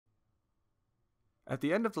At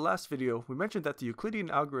the end of the last video, we mentioned that the Euclidean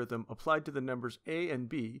algorithm applied to the numbers a and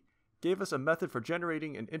b gave us a method for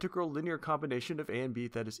generating an integral linear combination of a and b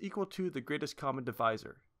that is equal to the greatest common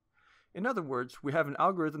divisor. In other words, we have an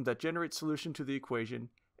algorithm that generates solution to the equation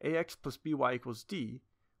ax plus by equals d,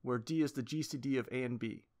 where d is the GCD of a and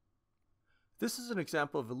b. This is an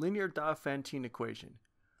example of a linear Diophantine equation.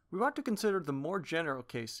 We want to consider the more general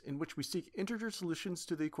case in which we seek integer solutions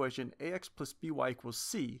to the equation ax plus by equals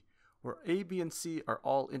c, where a, b, and c are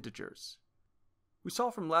all integers. We saw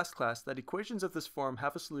from last class that equations of this form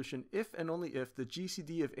have a solution if and only if the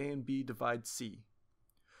GCD of a and b divides c.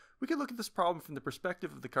 We can look at this problem from the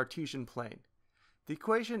perspective of the Cartesian plane. The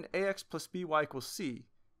equation ax plus by equals c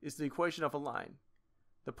is the equation of a line.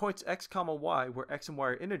 The points x, y, where x and y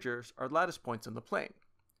are integers, are lattice points on the plane.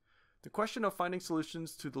 The question of finding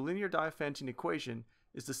solutions to the linear Diophantine equation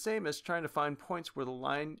is the same as trying to find points where the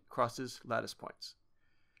line crosses lattice points.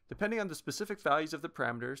 Depending on the specific values of the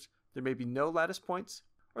parameters, there may be no lattice points,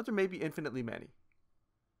 or there may be infinitely many.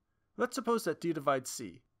 Let's suppose that d divides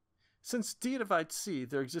c. Since d divides c,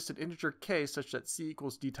 there exists an integer k such that c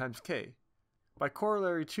equals d times k. By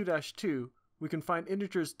corollary 2-2, we can find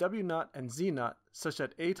integers w0 and z0 such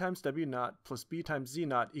that a times w0 plus b times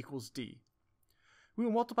z0 equals d. We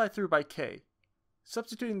will multiply through by k.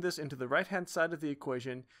 Substituting this into the right-hand side of the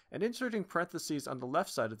equation and inserting parentheses on the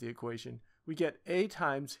left side of the equation, we get a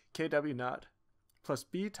times kw0 plus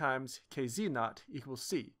b times kz0 equals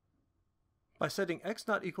c. By setting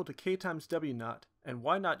x0 equal to k times w0 and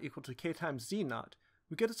y0 equal to k times z0,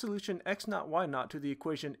 we get a solution x0 y0 to the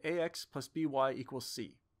equation ax plus by equals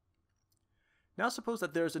c. Now suppose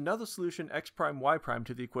that there is another solution x prime y prime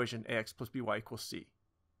to the equation ax plus by equals c.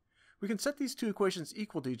 We can set these two equations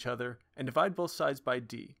equal to each other and divide both sides by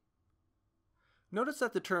d. Notice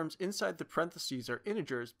that the terms inside the parentheses are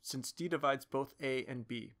integers since d divides both a and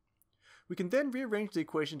b. We can then rearrange the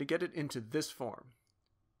equation to get it into this form.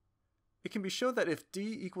 It can be shown that if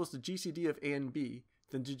d equals the GCD of a and b,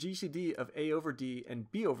 then the GCD of a over d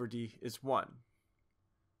and b over d is 1.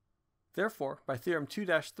 Therefore, by theorem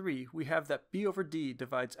 2-3, we have that b over d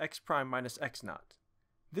divides x prime minus x0.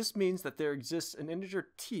 This means that there exists an integer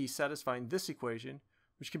t satisfying this equation,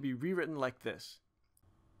 which can be rewritten like this.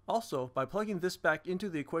 Also, by plugging this back into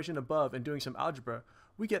the equation above and doing some algebra,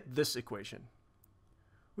 we get this equation.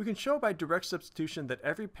 We can show by direct substitution that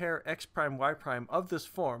every pair x prime y prime of this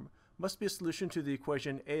form must be a solution to the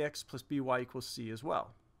equation ax plus by equals c as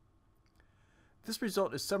well. This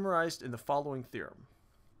result is summarized in the following theorem.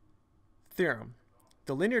 Theorem: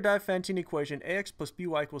 the linear Diophantine equation ax plus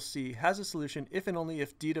by equals c has a solution if and only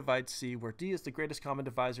if d divides c, where d is the greatest common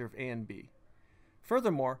divisor of a and b.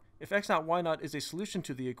 Furthermore, if x0 y0 is a solution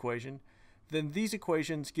to the equation, then these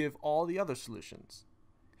equations give all the other solutions.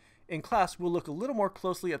 In class, we'll look a little more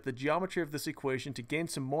closely at the geometry of this equation to gain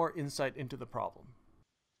some more insight into the problem.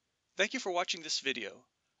 Thank you for watching this video.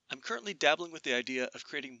 I'm currently dabbling with the idea of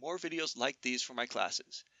creating more videos like these for my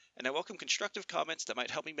classes, and I welcome constructive comments that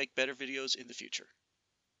might help me make better videos in the future.